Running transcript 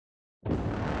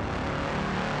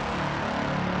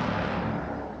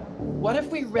What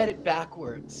if we read it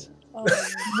backwards? Oh.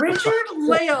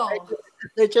 Richard-Lael.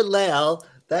 Richard-Lael.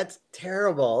 That's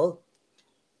terrible.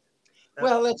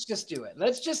 Well, let's just do it.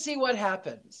 Let's just see what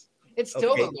happens. It's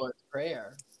still Okay. the Lord's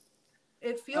Prayer.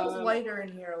 It feels lighter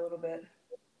in here a little bit.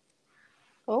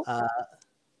 Oh.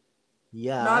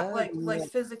 Yeah. Not like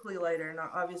physically lighter.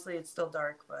 Not obviously it's still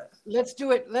dark, but Let's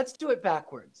do it. Let's do it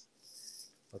backwards.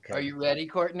 Okay. Are you ready,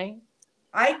 Courtney?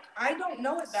 I don't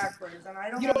know it backwards, and I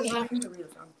don't You have don't a have screen to. to read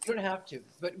it from. You don't have to,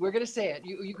 but we're gonna say it.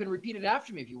 You can repeat it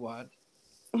after me if you want.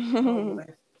 Oh, boy.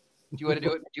 Do you want to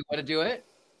do it? Do you want to do it?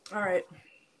 All right.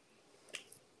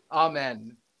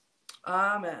 Amen.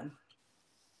 Amen.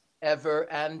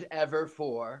 Ever and ever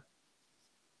for.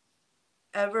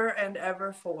 Ever and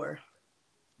ever for.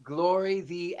 Glory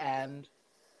thee and.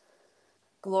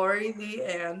 Glory thee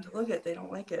and. Look at, they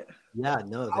don't like it. Yeah,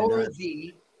 no, they're Power not.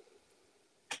 thee.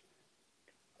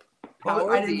 Oh,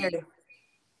 Power I didn't thee. hear you.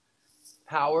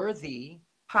 Power thee.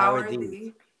 Power Power thee.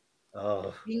 thee.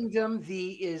 Oh, Kingdom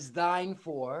thee is thine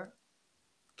for.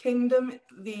 Kingdom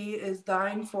thee is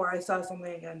thine for. I saw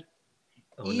something again.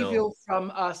 oh Evil no.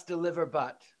 from us deliver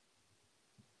but.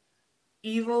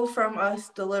 Evil from us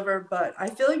deliver but. I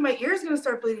feel like my ear's going to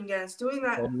start bleeding again. It's doing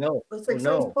that. Oh no. It's like Oh,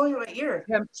 something's no. pulling at my ear.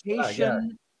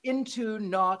 Temptation into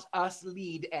not us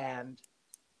lead and.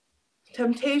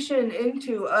 Temptation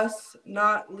into us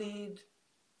not lead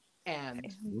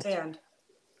And. and.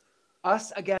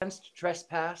 Us against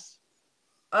trespass.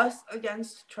 Us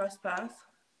against trespass.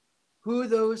 Who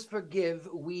those forgive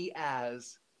we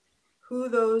as. Who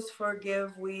those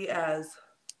forgive we as.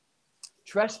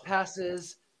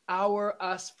 Trespasses our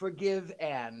us forgive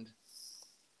and.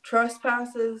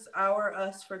 Trespasses our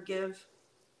us forgive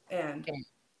and.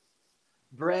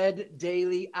 Bread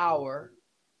daily hour.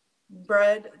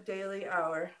 Bread daily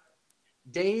hour.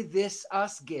 Day this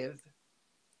us give.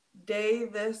 Day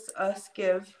this us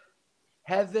give.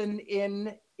 Heaven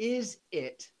in is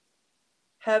it.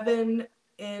 Heaven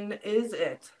in is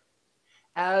it.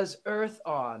 As earth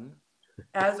on.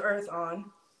 As earth on.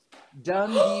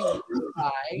 Done be will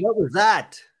thy. What was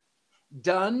that?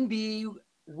 Done be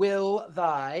will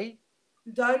thy.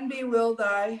 Done be will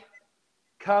thy.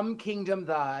 Come kingdom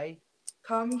thy.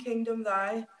 Come kingdom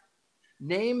thy.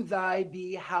 Name thy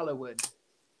be hallowed.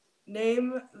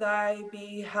 Name thy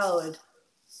be hallowed.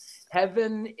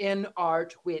 Heaven in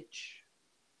art which.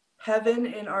 Heaven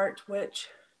in art which.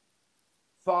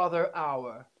 Father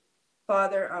our.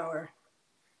 Father our.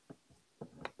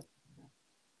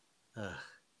 Ugh.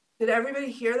 Did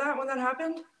everybody hear that when that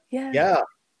happened? Yeah. Yeah.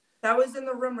 That was in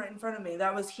the room right in front of me.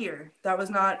 That was here. That was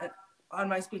not on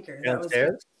my speaker. That was here.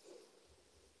 Downstairs?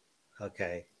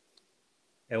 Okay.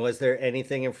 And was there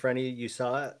anything in front of you? You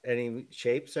saw any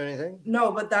shapes or anything?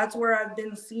 No, but that's where I've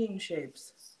been seeing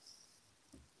shapes.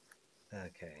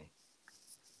 Okay.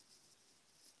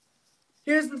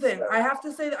 Here's the thing. I have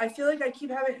to say that I feel like I keep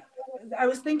having, I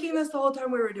was thinking this the whole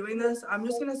time we were doing this. I'm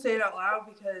just going to say it out loud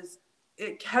because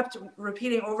it kept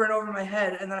repeating over and over in my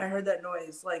head. And then I heard that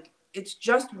noise. Like, it's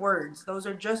just words. Those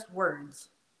are just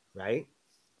words. Right?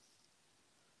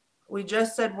 We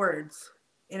just said words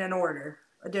in an order,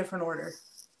 a different order.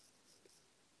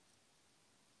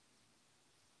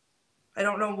 I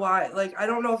don't know why. Like, I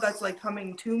don't know if that's like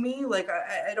coming to me. Like,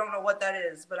 I don't know what that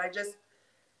is, but I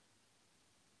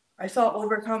felt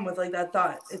overcome with like that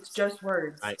thought. It's just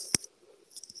words. Right.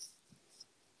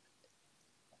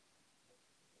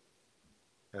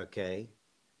 Okay.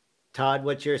 Todd,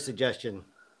 what's your suggestion?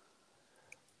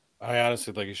 I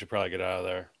honestly think you should probably get out of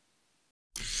there.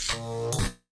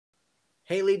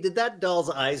 Haley, did that doll's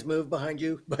eyes move behind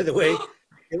you? By the way,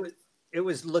 it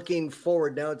was looking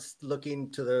forward. Now it's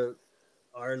looking to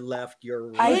our left, your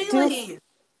right.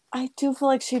 I do feel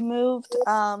like she moved,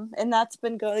 and that's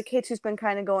been good. The K2's been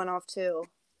kind of going off too.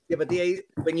 Yeah, but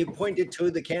when you pointed to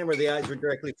the camera, the eyes were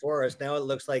directly for us. Now it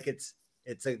looks like it's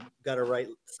got a right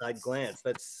side glance.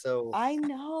 That's so. I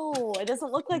know it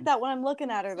doesn't look like that when I'm looking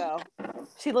at her though.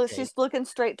 She's looking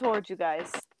straight towards you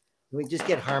guys. Can we just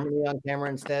get Harmony on camera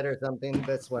instead or something?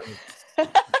 That's what.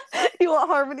 You want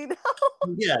Harmony now?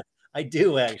 Yes, I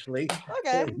do actually.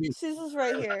 Okay, she's just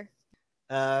right here.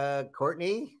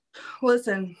 Courtney?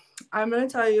 Listen, I'm going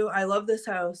to tell you, I love this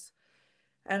house.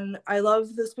 And I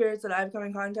love the spirits that I've come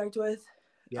in contact with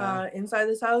inside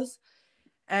this house.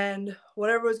 And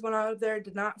whatever was going on up there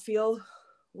did not feel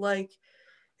like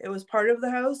it was part of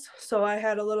the house. So I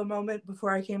had a little moment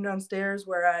before I came downstairs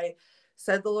where I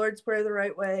said the Lord's Prayer the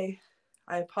right way.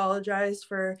 I apologized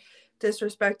for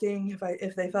disrespecting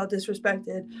if they felt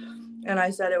disrespected. And I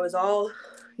said it was all,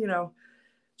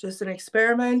 just an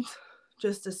experiment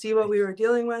just to see what we were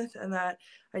dealing with, and that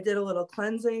I did a little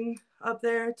cleansing up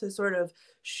there to sort of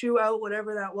shoo out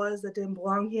whatever that was that didn't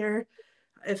belong here.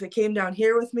 If it came down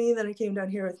here with me, then it came down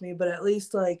here with me. But at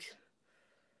least like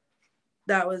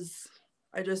that was,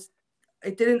 I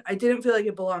didn't feel like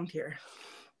it belonged here.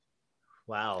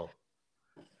 Wow.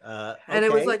 And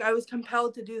it was like I was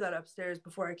compelled to do that upstairs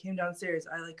before I came downstairs.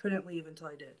 I like couldn't leave until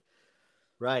I did.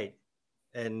 Right.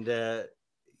 And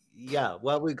yeah,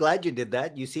 well, we're glad you did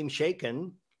that. You seem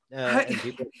shaken. And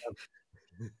people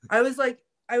I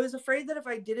was afraid that if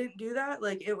I didn't do that,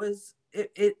 like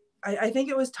I think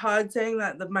it was Todd saying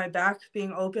that my back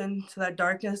being open to that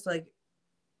darkness, like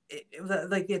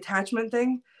like the attachment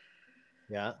thing.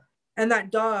 Yeah. And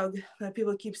that dog that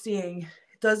people keep seeing,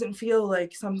 it doesn't feel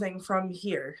like something from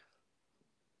here.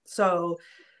 So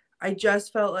I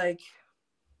just felt like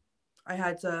I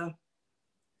had to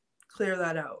clear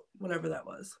that out, whatever that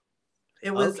was.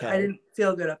 It was, I didn't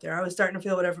feel good up there. I was starting to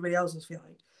feel what everybody else was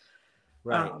feeling.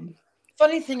 Right.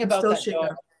 Funny thing about that shaken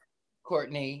dog, up.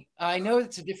 Courtney, I know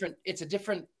it's a different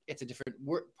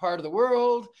part of the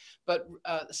world, but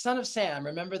Son of Sam,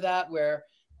 remember that, where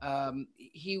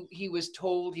he was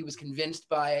told, he was convinced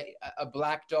by a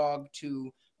black dog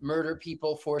to murder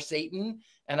people for Satan,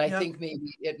 and I think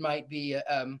maybe it might be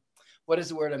what is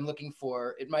the word I'm looking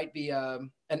for? It might be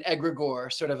an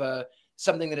egregore, sort of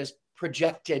something that is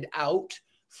projected out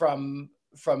from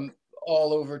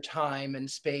all over time and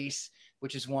space,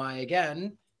 which is why,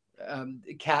 again,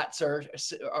 cats are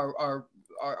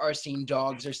seen,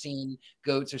 dogs are seen,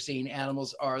 goats are seen,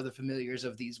 animals are the familiars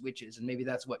of these witches, and maybe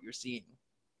that's what you're seeing.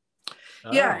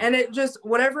 Yeah, and it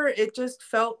just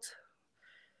felt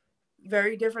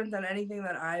very different than anything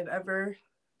that I've ever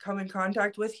come in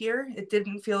contact with here. It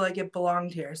didn't feel like it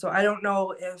belonged here. So I don't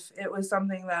know if it was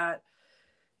something that,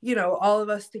 you know, all of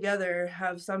us together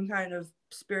have some kind of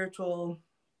spiritual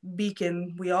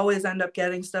beacon. We always end up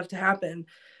getting stuff to happen.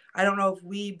 I don't know if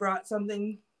we brought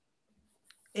something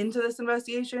into this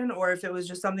investigation or if it was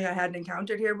just something I hadn't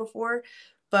encountered here before,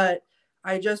 but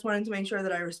I just wanted to make sure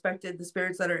that I respected the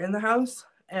spirits that are in the house,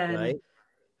 and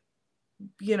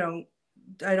you know,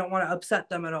 I don't want to upset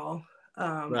them at all.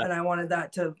 And I wanted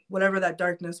that to, whatever that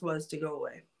darkness was, to go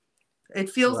away. It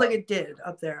feels like it did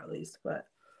up there, at least, but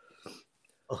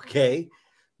okay.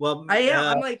 Well,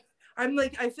 I'm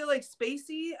like, I feel like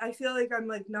spacey. I feel like I'm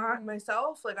like not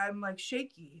myself. Like I'm like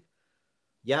shaky.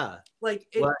 Yeah. Like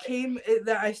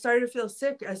that I started to feel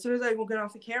sick as soon as I got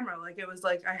off the camera. Like it was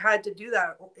like I had to do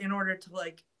that in order to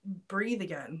like breathe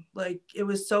again. Like it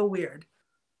was so weird.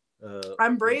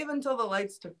 I'm brave until the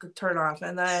lights turn off,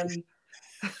 and then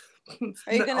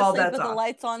are you gonna sleep with the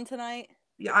lights on tonight?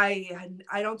 Yeah,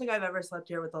 I don't think I've ever slept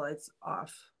here with the lights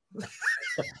off.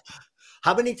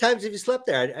 How many times have you slept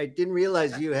there? I didn't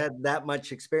realize you had that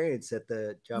much experience at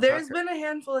the John There's Proctor. been a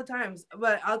handful of times,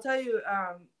 but I'll tell you,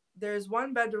 there's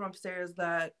one bedroom upstairs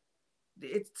that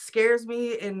it scares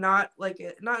me, in not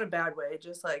in a bad way,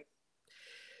 just like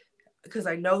because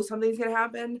I know something's gonna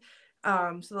happen.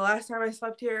 So the last time I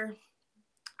slept here,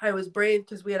 I was brave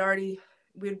because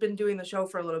we'd been doing the show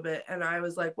for a little bit, and I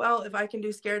was like, well, if I can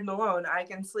do Scared and Alone, I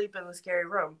can sleep in the scary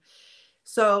room.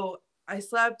 So I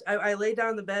slept, I laid down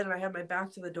in the bed and I had my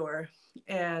back to the door,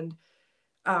 and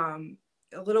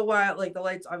a little while, like the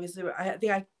lights, obviously, I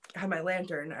think I had my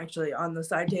lantern actually on the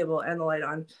side table and the light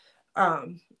on,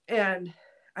 and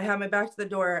I had my back to the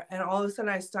door, and all of a sudden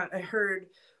I heard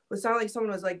what sounded like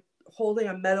someone was like holding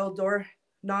a metal door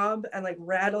knob and like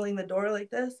rattling the door like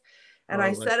this, and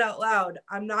I said out loud,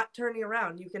 I'm not turning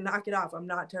around, you can knock it off, I'm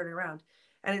not turning around.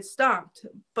 And it stopped,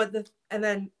 but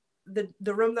then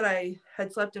the room that I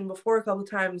had slept in before a couple of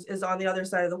times is on the other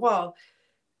side of the wall,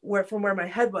 from where my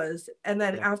head was. And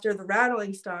then after the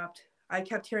rattling stopped, I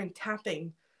kept hearing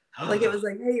tapping, like it was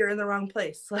like, hey, you're in the wrong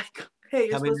place, like, hey,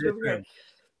 you're supposed to be over here.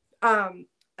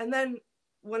 And then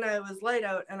when I was light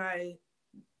out and I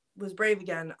was brave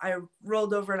again, I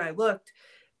rolled over and I looked.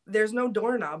 There's no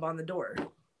doorknob on the door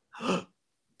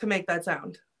to make that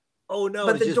sound. Oh no!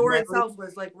 But the door itself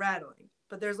was like rattling.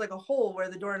 But there's like a hole where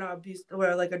the doorknob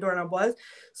where like a doorknob was.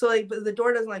 So like, but the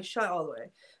door doesn't like shut all the way.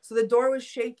 So the door was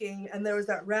shaking, and there was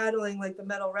that rattling, like the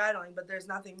metal rattling, but there's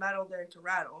nothing metal there to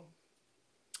rattle.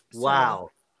 So, wow.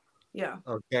 Yeah.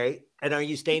 Okay. And are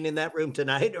you staying in that room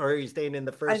tonight, or are you staying in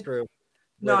the first room?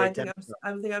 No, I think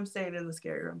I'm staying in the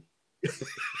scary room.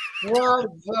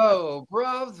 Bravo,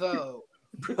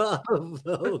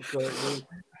 Courtney.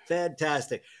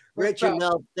 Fantastic.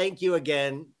 Richard-Lael, thank you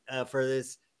again for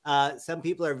this. Some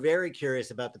people are very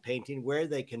curious about the painting, where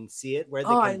they can see it, where they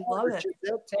can I love it.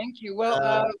 Thank you.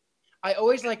 Well, I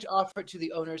always like to offer it to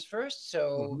the owners first.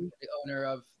 So the owner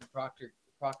of the Proctor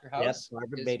Proctor Yep, House.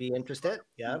 Barbara may be interested.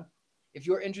 Yeah. If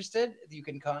you're interested, you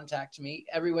can contact me.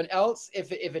 Everyone else,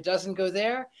 if it doesn't go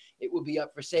there, it will be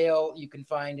up for sale. You can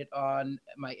find it on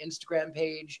my Instagram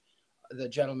page, The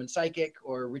Gentleman Psychic,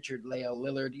 or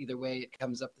Richard-Lael-Lillard. Either way, it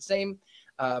comes up the same.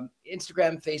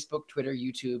 Instagram, Facebook, Twitter,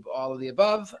 YouTube, all of the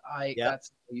above.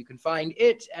 That's where you can find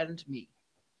it and me.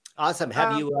 Awesome.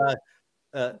 Have you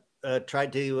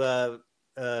tried to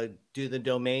do the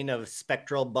domain of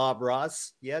Spectral Bob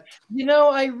Ross yet? You know,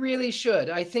 I really should.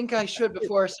 I think I should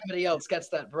before somebody else gets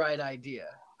that bright idea.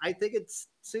 I think it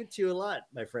suits you a lot,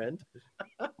 my friend.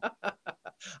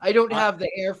 I don't have the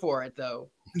hair for it,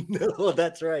 though. No,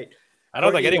 that's right. I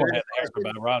don't think anyone has hair for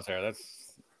Bob Ross hair.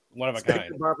 That's one of a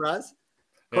kind. Bob Ross?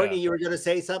 Courtney, you were going to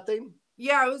say something?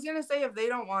 Yeah, I was going to say if they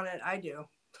don't want it, I do.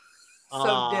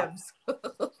 So dibs.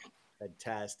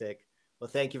 Fantastic. Well,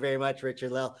 thank you very much,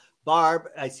 Richard-Lael. Barb,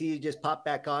 I see you just popped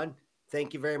back on.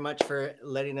 Thank you very much for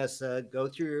letting us go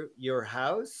through your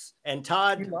house. And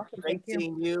Todd, great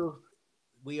seeing you.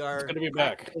 We are good to be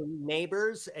back.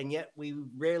 Neighbors, and yet we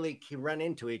rarely can run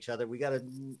into each other. We got to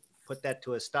put that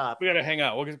to a stop. We got to hang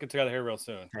out. We'll get together here real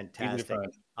soon. Fantastic.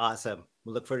 Awesome.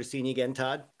 We'll look forward to seeing you again,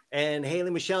 Todd. And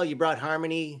Haley Michelle, you brought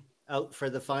Harmony out for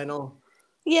the final.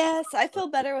 Yes, I feel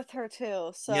better with her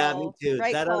too. So yeah, me too.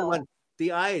 Right that call. other one,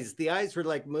 the eyes were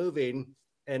like moving,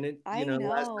 and it, I know.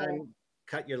 last time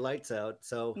cut your lights out.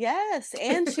 So yes,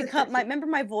 and she cut my. Remember,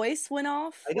 my voice went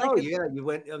off. I know. Yeah, you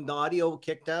went. The audio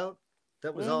kicked out.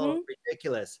 That was all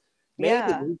ridiculous.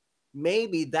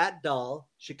 Maybe that doll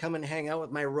should come and hang out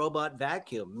with my robot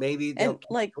vacuum. Maybe they'll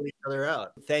cancel each other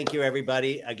out. Thank you,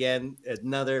 everybody. Again,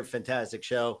 another fantastic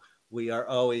show. We are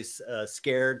always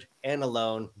scared and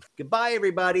alone. Goodbye,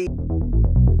 everybody.